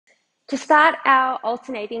To start our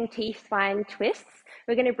alternating T-spine twists,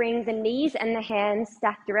 we're going to bring the knees and the hands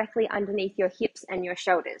stacked directly underneath your hips and your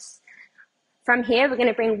shoulders. From here, we're going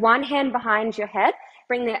to bring one hand behind your head,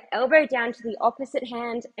 bring the elbow down to the opposite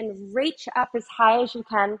hand and reach up as high as you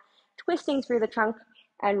can, twisting through the trunk,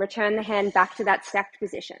 and return the hand back to that stacked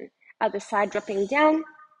position. Other side dropping down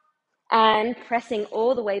and pressing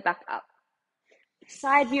all the way back up.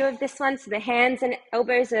 Side view of this one, so the hands and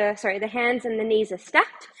the hands and the knees are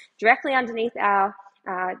stacked directly underneath our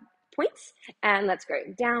points, and let's go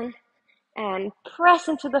down and press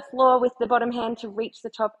into the floor with the bottom hand to reach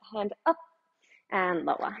the top hand up and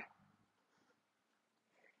lower.